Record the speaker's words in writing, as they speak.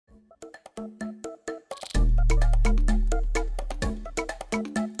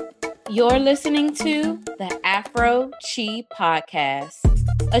You're listening to the Afro Chi Podcast,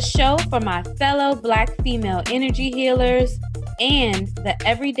 a show for my fellow Black female energy healers and the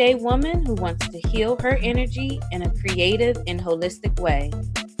everyday woman who wants to heal her energy in a creative and holistic way.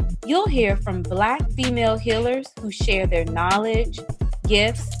 You'll hear from Black female healers who share their knowledge,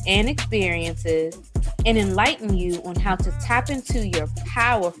 gifts, and experiences and enlighten you on how to tap into your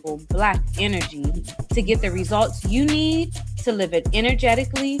powerful Black energy to get the results you need to live an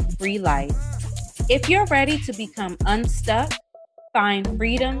energetically free life. If you're ready to become unstuck, find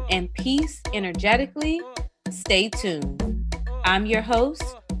freedom and peace energetically, stay tuned. I'm your host,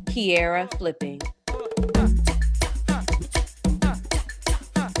 Kiera Flipping.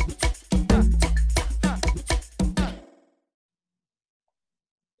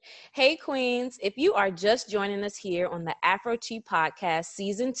 Hey Queens, if you are just joining us here on the Afro Chi Podcast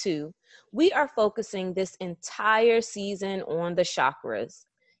Season 2, we are focusing this entire season on the chakras.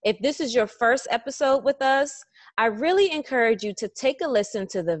 If this is your first episode with us, I really encourage you to take a listen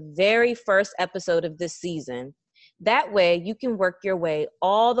to the very first episode of this season. That way you can work your way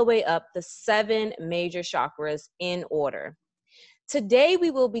all the way up the 7 major chakras in order. Today,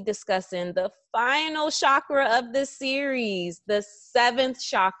 we will be discussing the final chakra of this series, the 7th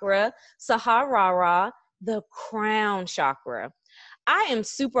chakra, Sahasrara, the crown chakra. I am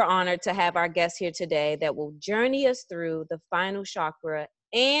super honored to have our guest here today that will journey us through the final chakra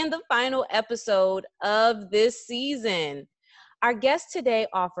and the final episode of this season. Our guest today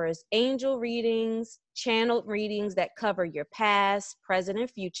offers angel readings, channeled readings that cover your past, present,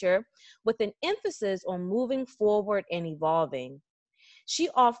 and future, with an emphasis on moving forward and evolving. She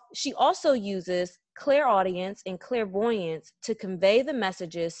also uses clairaudience and clairvoyance to convey the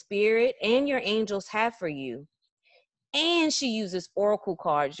messages spirit and your angels have for you. And she uses oracle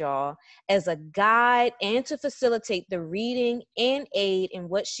cards, y'all, as a guide and to facilitate the reading and aid in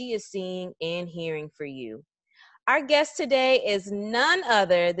what she is seeing and hearing for you. Our guest today is none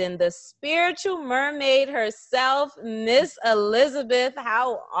other than the spiritual mermaid herself, Miss Elizabeth.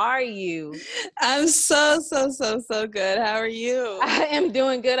 How are you? I'm so good. How are you? I am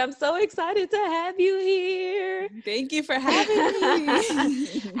doing good. I'm so excited to have you here. Thank you for having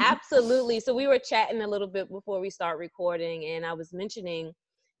me. Absolutely. So we were chatting a little bit before we start recording, and I was mentioning,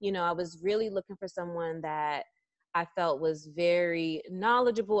 I was really looking for someone that I felt was very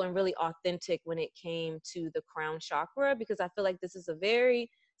knowledgeable and really authentic when it came to the crown chakra, because I feel like this is a very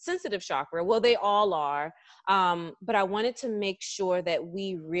sensitive chakra. Well, they all are. But I wanted to make sure that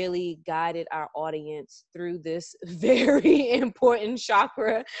we really guided our audience through this very important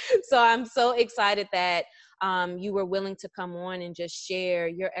chakra. So I'm so excited that you were willing to come on and just share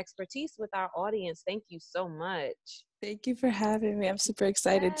your expertise with our audience. Thank you so much. Thank you for having me. I'm super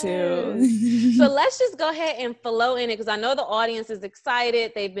excited too. So let's just go ahead and flow in it, because I know the audience is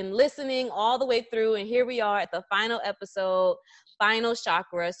excited. They've been listening all the way through, and here we are at the final episode, final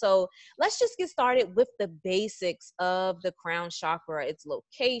chakra. So let's just get started with the basics of the crown chakra, its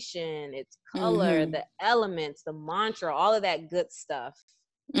location, its color, the elements, the mantra, all of that good stuff.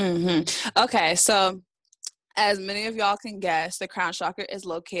 Okay, so as many of y'all can guess, the crown chakra is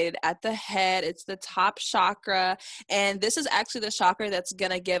located at the head. It's the top chakra. And this is actually the chakra that's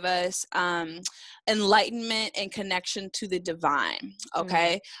going to give us enlightenment and connection to the divine.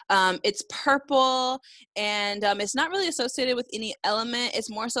 Okay. It's purple, and it's not really associated with any element. It's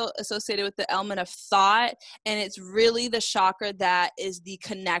more so associated with the element of thought. And it's really the chakra that is the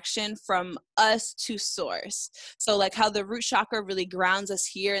connection from us to source. So like how the root chakra really grounds us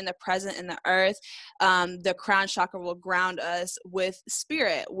here in the present, in the earth, the crown chakra will ground us with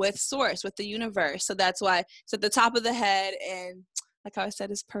spirit, with source, with the universe. So that's why it's at the top of the head, and like how I said,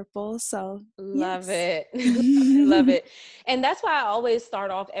 it's purple. So love it. Love it. And that's why I always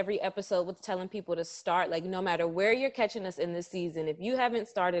start off every episode with telling people to start, like, no matter where you're catching us in this season, if you haven't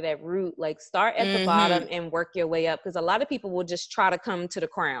started at root, like start at the bottom and work your way up. Because a lot of people will just try to come to the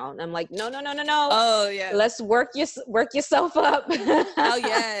crown. I'm like, no. Oh yeah. Let's work yourself up. Oh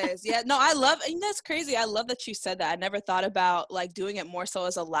yes. Yeah. No, and that's crazy. I love that you said that. I never thought about like doing it more so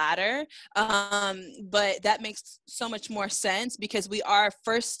as a ladder. But that makes so much more sense, because we are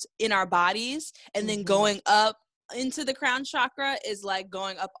first in our bodies, and then going up into the crown chakra is like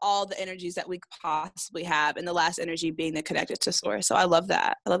going up all the energies that we possibly have, and the last energy being the connected to source. So I love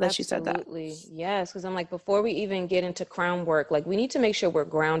that. I love that she said that. Absolutely. Yes. Because I'm like, before we even get into crown work, like we need to make sure we're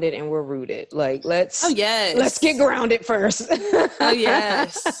grounded and we're rooted. Like let's get grounded first. Oh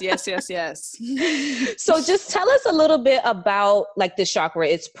yes. So just tell us a little bit about like the chakra,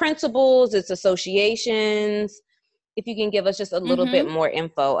 its principles, its associations. If you can give us just a little bit more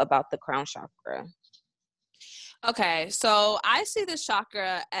info about the crown chakra. Okay, so I see the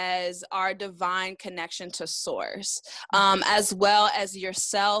chakra as our divine connection to source, as well as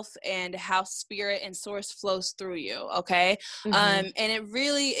yourself and how spirit and source flows through you. Okay. Mm-hmm. And it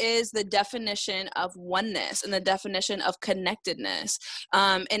really is the definition of oneness and the definition of connectedness.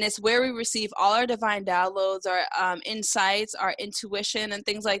 And it's where we receive all our divine downloads, our insights, our intuition, and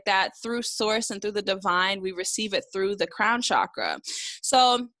things like that through source and through the divine. We receive it through the crown chakra.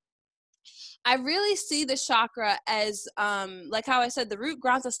 So, I really see the chakra as, like how I said, the root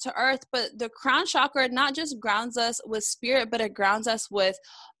grounds us to earth, but the crown chakra not just grounds us with spirit, but it grounds us with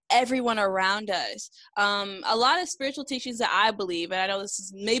everyone around us. A lot of spiritual teachings that I believe, and I know this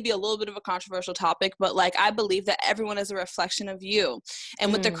is maybe a little bit of a controversial topic, but like I believe that everyone is a reflection of you.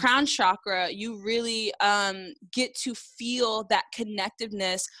 And with the crown chakra, you really get to feel that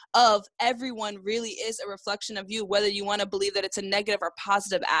connectiveness of everyone really is a reflection of you, whether you want to believe that it's a negative or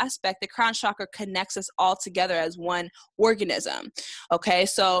positive aspect. The crown chakra connects us all together as one organism. Okay,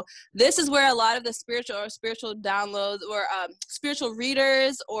 so this is where a lot of the spiritual downloads or spiritual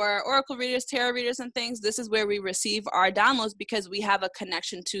readers or oracle readers, tarot readers, and things, this is where we receive our downloads because we have a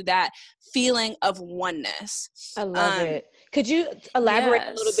connection to that feeling of oneness. I love it. Could you elaborate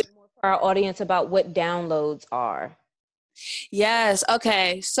a little Yes. bit more for our audience about what downloads are? Yes.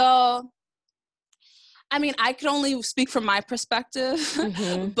 Okay. So, I mean, I could only speak from my perspective,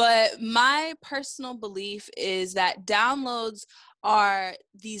 Mm-hmm. but my personal belief is that downloads are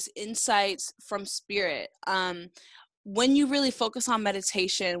these insights from spirit. When you really focus on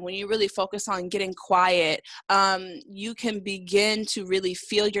meditation, when you really focus on getting quiet, you can begin to really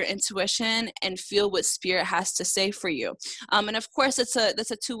feel your intuition and feel what spirit has to say for you. And of course, that's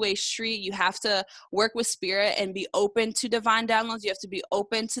a two-way street. You have to work with spirit and be open to divine downloads. You have to be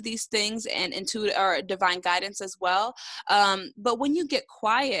open to these things and into our divine guidance as well. But when you get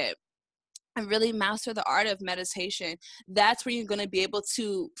quiet and really master the art of meditation, that's where you're going to be able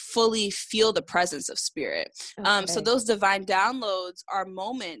to fully feel the presence of spirit. So Okay. those divine downloads are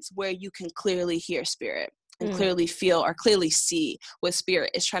moments where you can clearly hear spirit and clearly feel or clearly see what spirit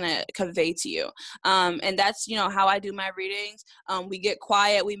is trying to convey to you. And that's, how I do my readings. We get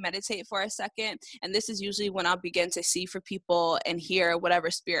quiet, we meditate for a second, and this is usually when I'll begin to see for people and hear whatever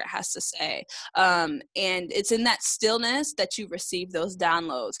spirit has to say. And it's in that stillness that you receive those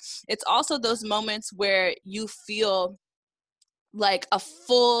downloads. It's also those moments where you feel like a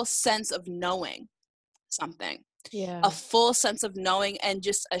full sense of knowing something, Yeah. a full sense of knowing, and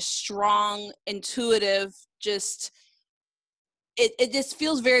just a strong, intuitive, it just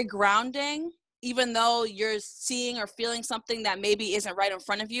feels very grounding. Even though you're seeing or feeling something that maybe isn't right in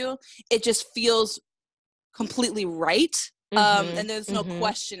front of you, it just feels completely right. And there's no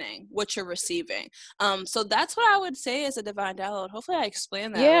questioning what you're receiving. So that's what I would say is a divine download. Hopefully I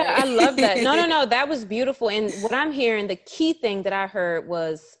explained that Yeah, right. I love that. No, that was beautiful. And what I'm hearing, the key thing that I heard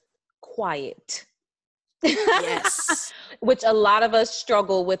was quiet. Yes. Which a lot of us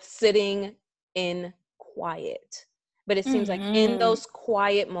struggle with, sitting in quiet. But it seems like in Mm-hmm. those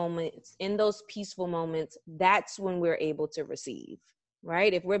quiet moments, in those peaceful moments, that's when we're able to receive,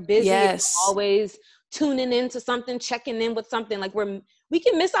 right? If we're busy, if we're Yes. always tuning into something, checking in with something, like we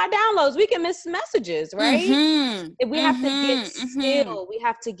can miss our downloads, we can miss messages, right? Mm-hmm. If we have to get Mm-hmm. Mm-hmm. still, we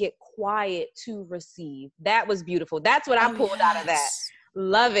have to get quiet to receive. That was beautiful. That's what I Oh, pulled out of that. yes.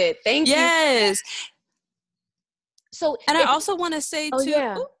 Love it. Thank you. Yes. So And I if, also want to say oh too,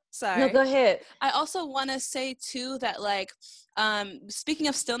 yeah, ooh, no, sorry. go ahead. I also want to say too that like speaking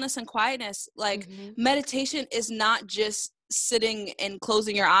of stillness and quietness, like Mm-hmm. meditation is not just sitting and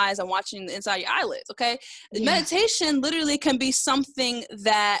closing your eyes and watching the inside your eyelids. Okay, Yeah. meditation literally can be something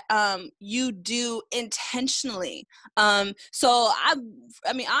that you do intentionally. So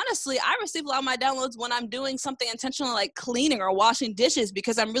I mean honestly, I receive a lot of my downloads when I'm doing something intentional like cleaning or washing dishes,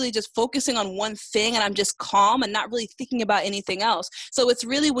 because I'm really just focusing on one thing and I'm just calm and not really thinking about anything else. So it's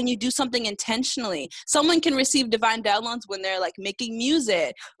really when you do something intentionally. Someone can receive divine downloads when they're like making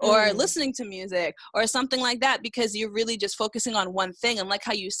music or Mm. listening to music or something like that, because you're really just focusing on one thing. And like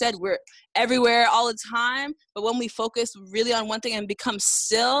how you said, we're everywhere all the time, but when we focus really on one thing and become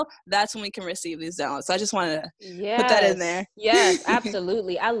still, that's when we can receive these downloads. So I just wanted to put that in there. Yes,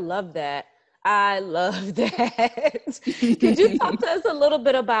 absolutely. I love that. I love that. Could you talk to us a little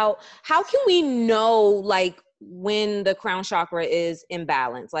bit about how can we know like when the crown chakra is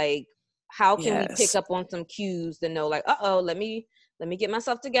imbalance? Like how can we pick Yes. up on some cues to know like, uh-oh, let me get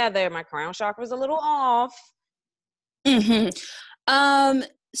myself together. My crown chakra is a little off. Mm-hmm. Um,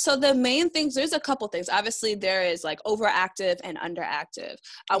 so the main things, there's a couple things. Obviously, there is like overactive and underactive.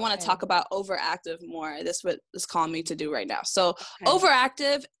 I want to Okay. talk about overactive more. That's what is calling me to do right now. So Okay.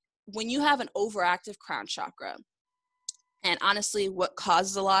 overactive, when you have an overactive crown chakra, And honestly, what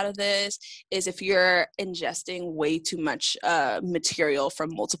causes a lot of this is if you're ingesting way too much material from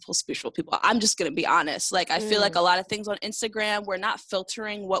multiple spiritual people. I'm just going to be honest. Like, I feel like a lot of things on Instagram, we're not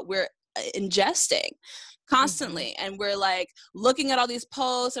filtering what we're ingesting constantly. And we're like looking at all these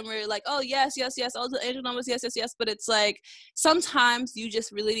posts and we're like, oh, yes, yes, yes. All the angel numbers, yes, yes, yes. But it's like, sometimes you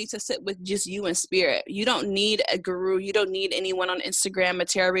just really need to sit with just you and spirit. You don't need a guru. You don't need anyone on Instagram, a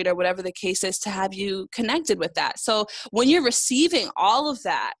tarot reader, whatever the case is, to have you connected with that. So when you're receiving all of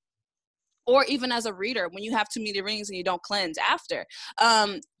that, or even as a reader, when you have too many readings and you don't cleanse after,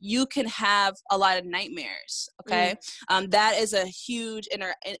 you can have a lot of nightmares. Okay. That is a huge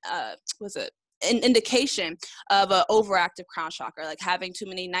an indication of an overactive crown chakra, like having too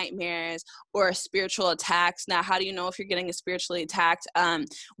many nightmares or spiritual attacks. Now, how do you know if you're getting a spiritually attacked?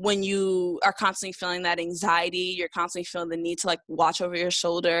 When you are constantly feeling that anxiety, you're constantly feeling the need to like watch over your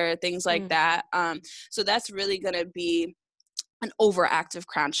shoulder, things like that. So that's really going to be an overactive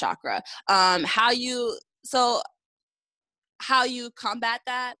crown chakra. How you combat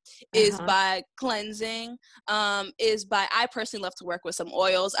that is by cleansing, I personally love to work with some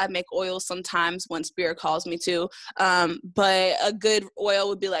oils. I make oils sometimes when spirit calls me to, but a good oil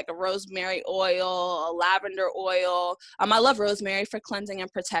would be like a rosemary oil, a lavender oil. I love rosemary for cleansing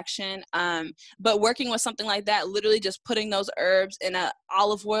and protection, but working with something like that, literally just putting those herbs in an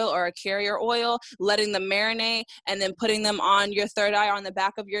olive oil or a carrier oil, letting them marinate, and then putting them on your third eye or on the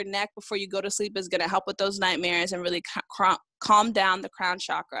back of your neck before you go to sleep is going to help with those nightmares and really calm down the crown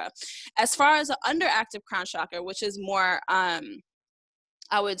chakra. As far as the underactive crown chakra, which is more,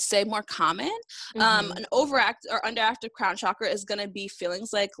 I would say more common, an overactive or underactive crown chakra is going to be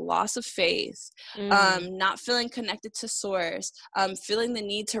feelings like loss of faith, not feeling connected to source, feeling the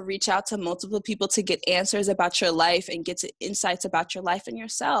need to reach out to multiple people to get answers about your life and get to insights about your life and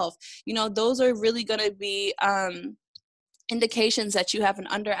yourself. You know, those are really going to be indications that you have an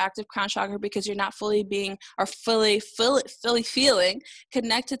underactive crown chakra because you're not fully feeling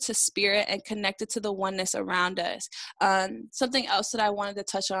connected to spirit and connected to the oneness around us. Something else that I wanted to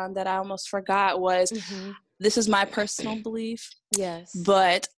touch on that I almost forgot was, this is my personal belief. Yes.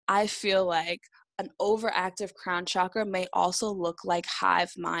 But I feel like an overactive crown chakra may also look like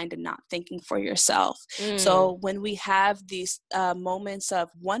hive mind and not thinking for yourself. So when we have these moments of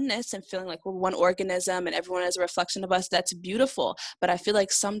oneness and feeling like we're one organism and everyone is a reflection of us, that's beautiful. But I feel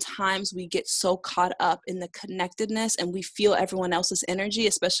like sometimes we get so caught up in the connectedness and we feel everyone else's energy,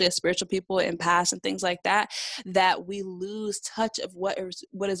 especially as spiritual people in past and things like that, that we lose touch of what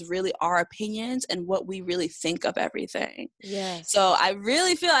is really our opinions and what we really think of everything. Yes. So I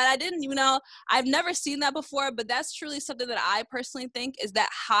really feel, and I've never seen that before, but that's truly something that I personally think is that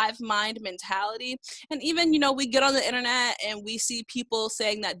hive mind mentality. And even, we get on the internet and we see people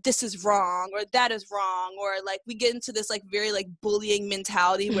saying that this is wrong or that is wrong, or like we get into this like very like bullying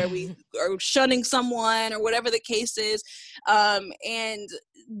mentality where we are shunning someone or whatever the case is. And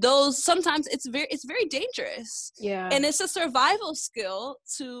those, sometimes it's very dangerous. Yeah. And it's a survival skill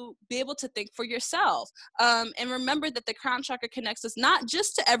to be able to think for yourself. And remember that the crown chakra connects us not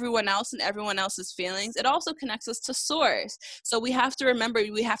just to everyone else and everyone else's feelings, it also connects us to source. So we have to remember,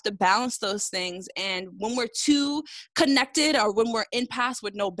 we have to balance those things. And when we're too connected or when we're in past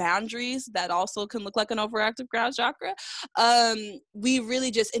with no boundaries, that also can look like an overactive crown chakra. We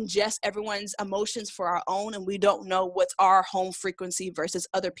really just ingest everyone's emotions for our own, and we don't know what's our home frequency versus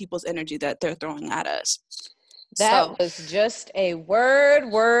other people's energy that they're throwing at us. That was just a word.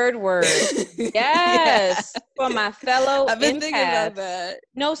 Yes. Yeah. For my fellow I've been empaths. thinking about that.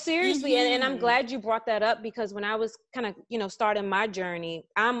 No, seriously. And I'm glad you brought that up, because when I was kind of, starting my journey,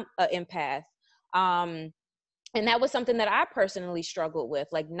 I'm an empath. And that was something that I personally struggled with,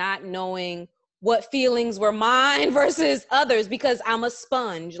 like not knowing what feelings were mine versus others, because I'm a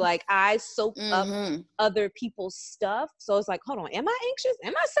sponge. Like I soak up other people's stuff. So it's like, hold on, am I anxious?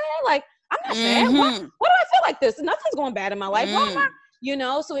 Am I sad? Like, I'm not sad. Why do I feel like this? Nothing's going bad in my life. Why am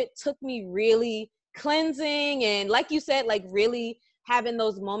I? So it took me really cleansing. And like you said, like really having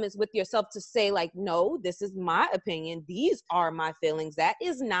those moments with yourself to say like, no, this is my opinion. These are my feelings. That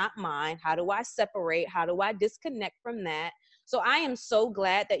is not mine. How do I separate? How do I disconnect from that? So I am so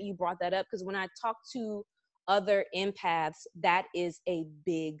glad that you brought that up, because when I talk to other empaths, that is a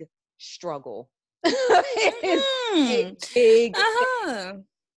big struggle. It is a big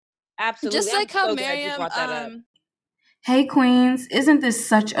Absolutely. Just like how so Miriam, Hey Queens, isn't this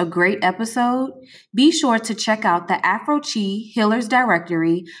such a great episode? Be sure to check out the Afro Chi Healers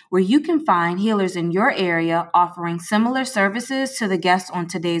Directory, where you can find healers in your area offering similar services to the guests on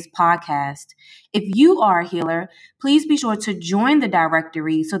today's podcast. If you are a healer, please be sure to join the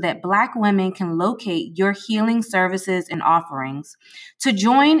directory so that Black women can locate your healing services and offerings. To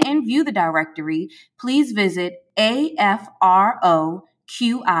join and view the directory, please visit afroqi.com.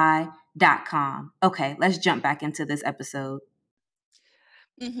 Okay, let's jump back into this episode.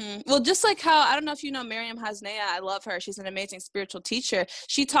 Well, just like how, I don't know if you know Miriam Hasnea, I love her. She's an amazing spiritual teacher.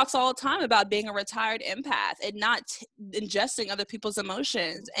 She talks all the time about being a retired empath and not ingesting other people's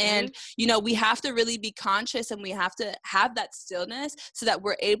emotions. And, you know, we have to really be conscious, and we have to have that stillness so that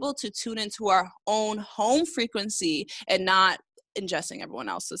we're able to tune into our own home frequency and not ingesting everyone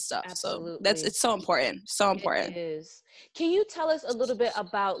else's stuff. Absolutely. So it's so important. So important. It is. Can you tell us a little bit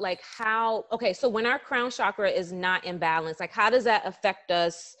about like how, okay, so when our crown chakra is not in balance, like how does that affect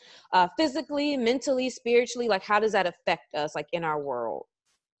us physically, mentally, spiritually? Like how does that affect us like in our world?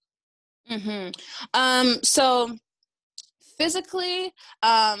 So physically,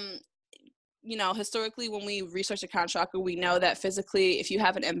 you know, historically, when we research the crown chakra, we know that physically, if you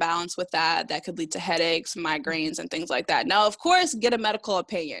have an imbalance with that, that could lead to headaches, migraines, and things like that. Now, of course, get a medical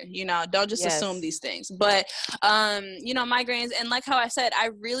opinion, you know, don't just assume these things. But, you know, migraines, and like how I said, I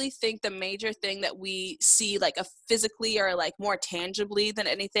really think the major thing that we see like a physically or like more tangibly than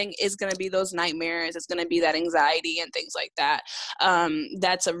anything is going to be those nightmares. It's going to be that anxiety and things like that.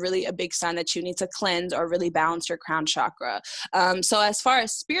 That's a big sign that you need to cleanse or really balance your crown chakra. So as far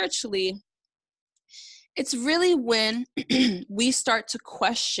as spiritually, it's really when we start to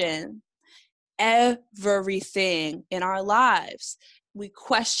question everything in our lives. We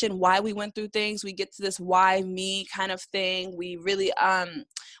question why we went through things. We get to this why me kind of thing. We really,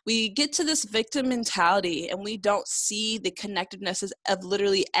 we get to this victim mentality, and we don't see the connectedness of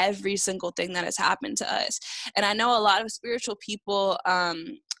literally every single thing that has happened to us. And I know a lot of spiritual people,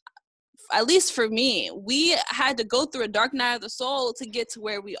 at least for me, we had to go through a dark night of the soul to get to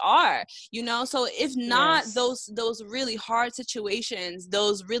where we are, you know? So if not those really hard situations,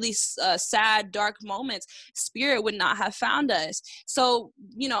 those really sad, dark moments, spirit would not have found us. So,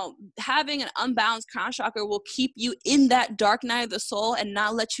 you know, having an unbalanced crown chakra will keep you in that dark night of the soul and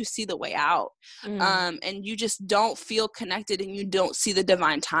not let you see the way out. And you just don't feel connected, and you don't see the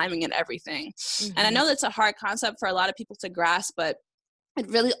divine timing in everything. And I know that's a hard concept for a lot of people to grasp, but it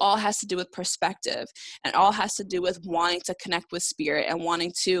really all has to do with perspective, and all has to do with wanting to connect with spirit and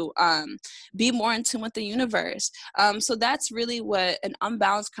wanting to be more in tune with the universe. So that's really what an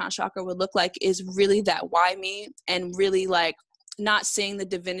unbalanced crown chakra would look like, is really that why me, and really like not seeing the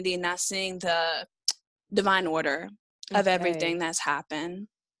divinity and not seeing the divine order of everything that's happened.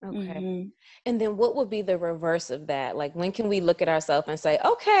 And then what would be the reverse of that? Like, when can we look at ourselves and say,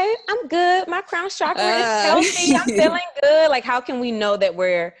 okay, I'm good. My crown chakra is healthy. I'm feeling good. Like, how can we know that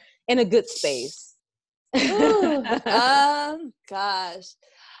we're in a good space? Gosh.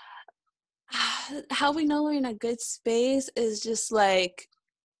 How we know we're in a good space is just like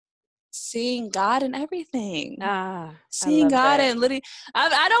seeing God in everything. Seeing God and literally,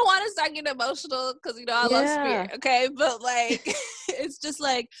 I don't want to start getting emotional because, you know, I love spirit, okay? But like, it's just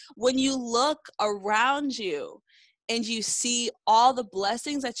like when you look around you and you see all the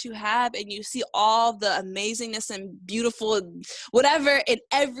blessings that you have, and you see all the amazingness and beautiful whatever in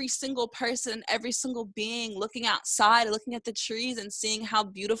every single person, every single being, looking outside, looking at the trees and seeing how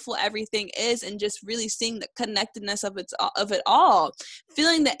beautiful everything is, and just really seeing the connectedness of it all,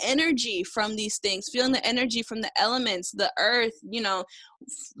 feeling the energy from these things, feeling the energy from the elements, the earth, you know,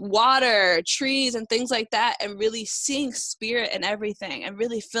 water, trees, and things like that, and really seeing spirit in everything, and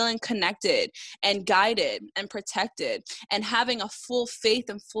really feeling connected and guided and protected, and having a full faith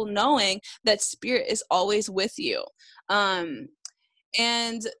and full knowing that spirit is always with you. And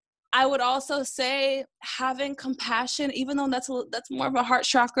I would also say having compassion, even though that's more of a heart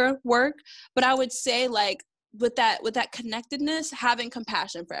chakra work, but I would say like with that connectedness, having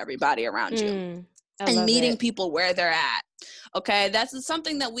compassion for everybody around you. And meeting people where they're at. Okay, that's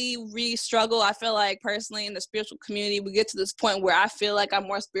something that we really struggle. I feel like personally in the spiritual community, we get to this point where I feel like I'm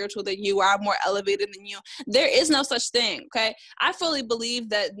more spiritual than you, or I'm more elevated than you. There is no such thing. Okay, I fully believe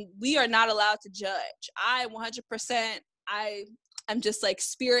that we are not allowed to judge. I 100%. I'm just like,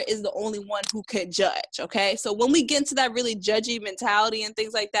 spirit is the only one who could judge. Okay, so when we get into that really judgy mentality and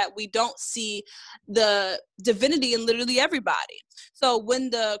things like that, we don't see the divinity in literally everybody. So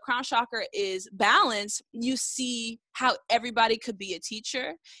when the crown chakra is balanced, you see how everybody could be a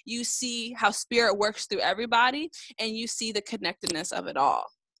teacher. You see how spirit works through everybody, and you see the connectedness of it all.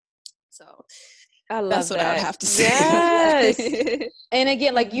 So that's what I would have to say. Yes. And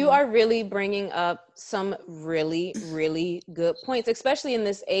again, like you are really bringing up some really, really good points, especially in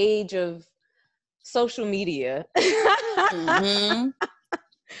this age of social media.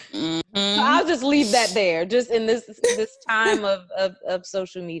 I'll just leave that there. Just in this time of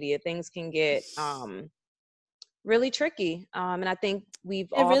social media, things can get really tricky. And I think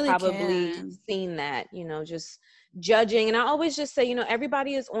we've all really probably can. seen that, just judging. And I always just say,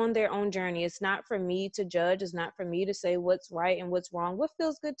 everybody is on their own journey. It's not for me to judge. It's not for me to say what's right and what's wrong. What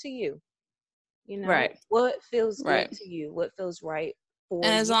feels good to you? Right. What feels Right. good to you? What feels right for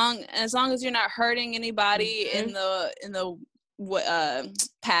And you? as long as you're not hurting anybody in the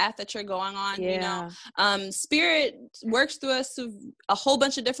path that you're going on, spirit works through us through a whole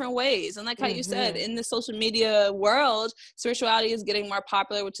bunch of different ways. And like how you said, in the social media world, spirituality is getting more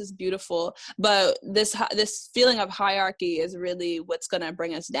popular, which is beautiful. But this feeling of hierarchy is really what's going to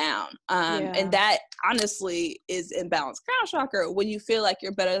bring us down. And that honestly is imbalanced crown chakra, when you feel like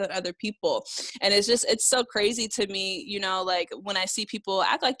you're better than other people. And it's so crazy to me, like when I see people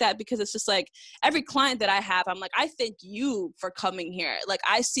act like that, because it's just like every client that I have, I'm like, I thank you for coming here. Like,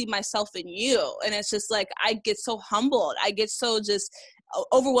 I see myself in you. And it's just like, I get so humbled. I get so just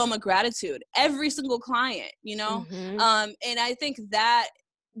overwhelmed with gratitude every single client, and I think that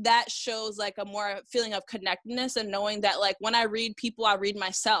shows like a more feeling of connectedness, and knowing that like when I read people, I read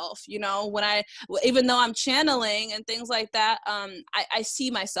myself, even though I'm channeling and things like that, I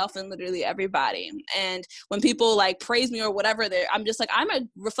see myself in literally everybody. And when people like praise me or whatever, I'm just like, I'm a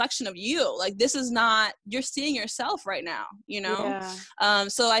reflection of you. Like, this is not, you're seeing yourself right now,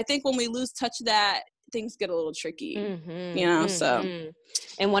 so I think when we lose touch of that, things get a little tricky, so.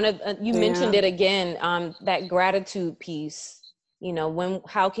 And one of you mentioned it again, that gratitude piece.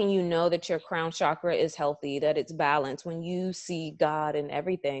 How can you know that your crown chakra is healthy, that it's balanced? When you see God in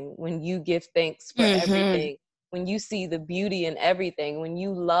everything, when you give thanks for everything, when you see the beauty in everything, when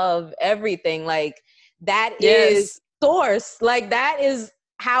you love everything, like that is source. Like, that is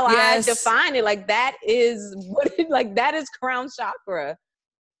how I define it. Like, that is that is crown chakra.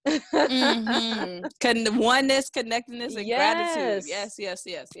 Oneness, connectedness, and gratitude. Yes.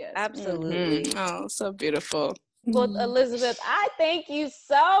 Absolutely. Oh, so beautiful. Well, Elizabeth, I thank you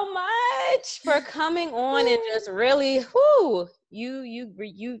so much for coming on and just really, you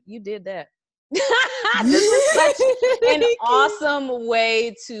did that. This is such an awesome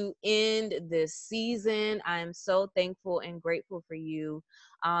way to end this season. I'm so thankful and grateful for you.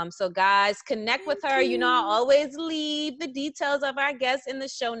 So guys, connect with her. I always leave the details of our guests in the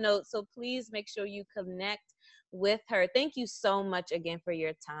show notes. So please make sure you connect with her. Thank you so much again for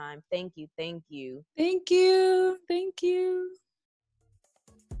your time. Thank you. Thank you. Thank you. Thank you.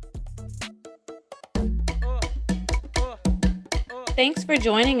 Thanks for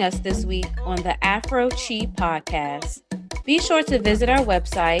joining us this week on the Afro Chi podcast. Be sure to visit our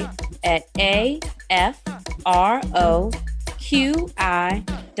website at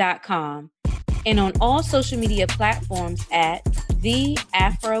afroqi.com and on all social media platforms at The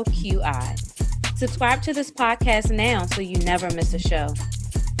Afro QI. Subscribe to this podcast now so you never miss a show.